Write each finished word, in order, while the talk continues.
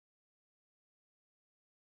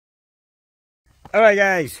All right,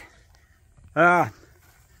 guys.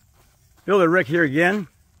 Builder Rick here again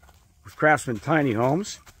with Craftsman Tiny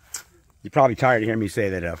Homes. You're probably tired of hearing me say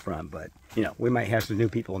that up front, but you know, we might have some new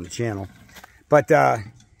people on the channel. But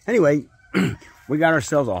anyway, we got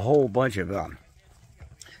ourselves a whole bunch of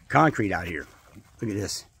concrete out here. Look at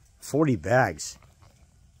this, 40 bags,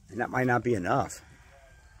 and that might not be enough.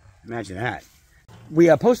 Imagine that.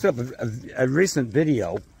 We posted up a recent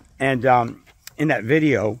video, and in that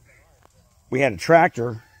video, we had a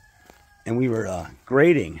tractor, and we were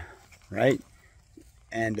grading, right?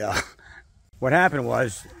 And what happened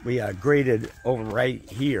was we graded over right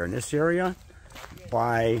here in this area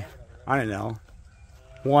by, I don't know,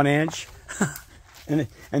 1 inch, and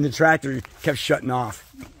the tractor kept shutting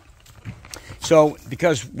off. So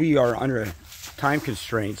because we are under time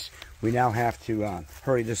constraints, we now have to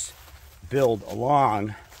hurry this build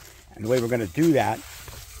along. And the way we're going to do that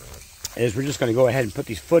is we're just going to go ahead and put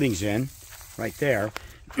these footings in right there,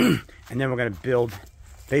 and then we're going to build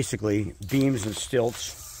basically beams and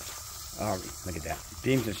stilts. Look at that,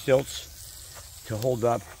 beams and stilts to hold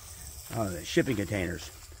up the shipping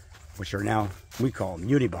containers, which are now, we call them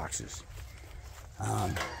Uniboxes.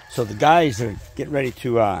 So the guys are getting ready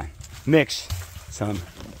to mix some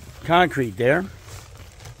concrete there, and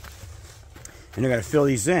they're going to fill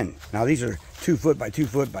these in. Now these are 2 foot by 2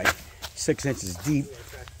 foot by 6 inches deep,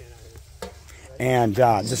 and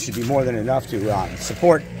this should be more than enough to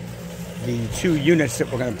support the 2 units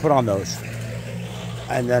that we're going to put on those.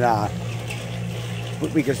 And then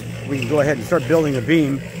we can go ahead and start building the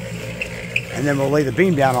beam, and then we'll lay the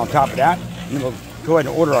beam down on top of that, and then we'll go ahead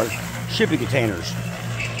and order our shipping containers.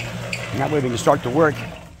 And that way we can start to work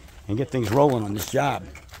and get things rolling on this job.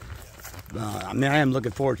 I mean, I am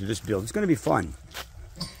looking forward to this build. It's going to be fun.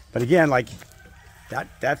 But again, like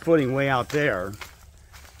that footing way out there,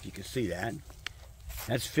 if you can see that,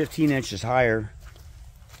 that's 15 inches higher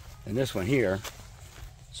than this one here.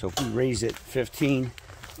 So if we raise it 15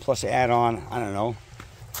 plus add on, I don't know,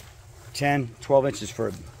 10, 12 inches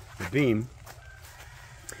for the beam,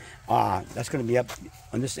 that's going to be up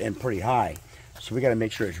on this end pretty high. So we got to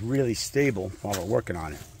make sure it's really stable while we're working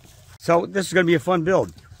on it. So this is going to be a fun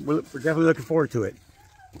build. We're definitely looking forward to it.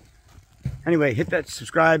 Anyway, hit that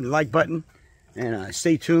subscribe and like button, and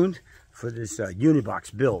stay tuned for this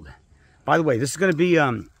Unibox build. By the way, this is going to be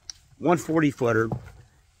 140 footer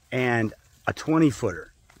and a 20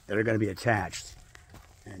 footer that are going to be attached.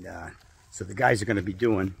 And so the guys are going to be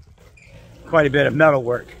doing quite a bit of metal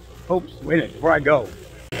work. Oops, wait a minute, before I go.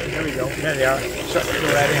 There we go, there they are. Starting to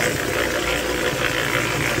fill that in.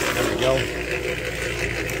 There we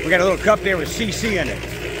go. We got a little cup there with CC in it.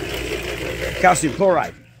 Calcium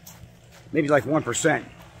chloride. Maybe like 1%.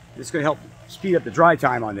 It's going to help speed up the dry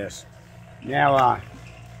time on this. Now,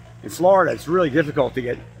 in Florida, it's really difficult to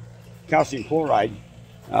get calcium chloride.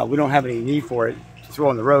 We don't have any need for it to throw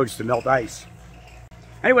on the roads to melt ice.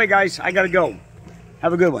 Anyway, guys, I got to go.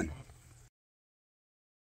 Have a good one.